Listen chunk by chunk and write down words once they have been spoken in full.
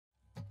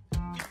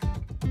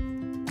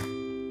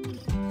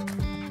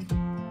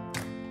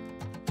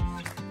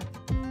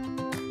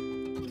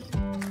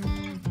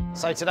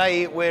So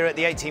today we're at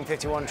the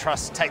 1851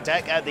 Trust Tech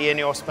Deck at the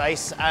INEOS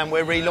base, and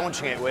we're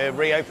relaunching it, we're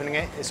reopening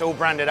it. It's all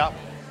branded up.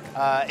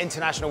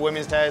 International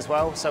Women's Day as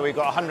well, so we've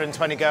got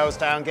 120 girls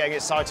down getting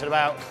excited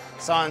about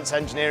science,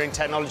 engineering,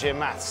 technology and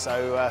maths,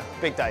 so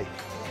big day.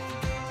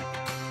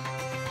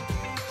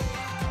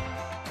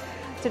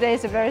 Today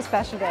is a very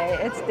special day.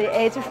 It's the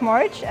 8th of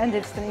March and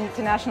it's the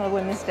International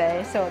Women's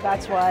Day, so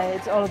that's why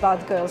it's all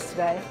about girls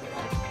today.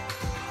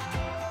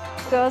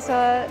 Girls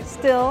are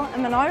still a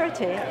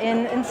minority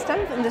in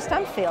the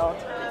STEM field,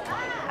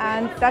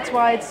 and that's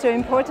why it's so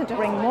important to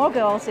bring more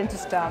girls into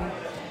STEM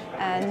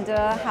and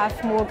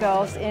have more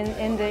girls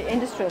in the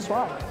industry as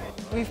well.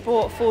 We've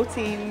brought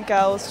 14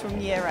 girls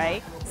from year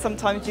 8.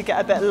 Sometimes you get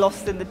a bit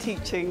lost in the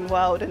teaching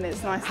world, and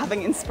it's nice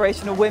having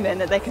inspirational women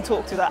that they can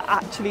talk to that are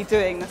actually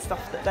doing the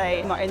stuff that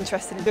they are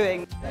interested in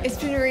doing. It's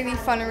been really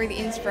fun and really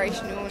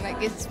inspirational.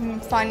 It's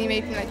finally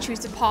made me choose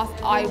the path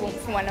I want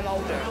for when I'm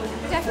older.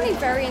 Definitely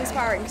very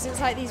inspiring, because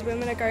it's like these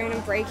women are going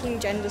and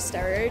breaking gender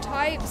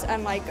stereotypes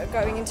and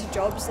going into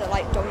jobs that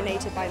are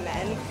dominated by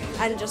men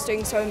and just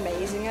doing so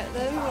amazing at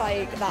them.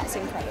 That's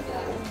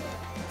incredible.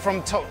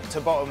 From top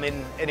to bottom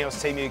in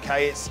INEOS Team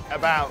UK, it's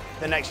about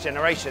the next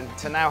generation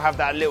to now have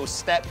that little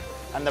step,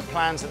 and the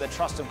plans that the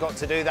Trust have got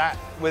to do that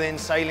within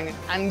sailing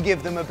and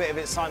give them a bit of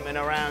excitement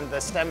around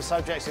the STEM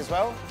subjects as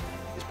well.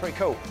 It's pretty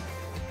cool.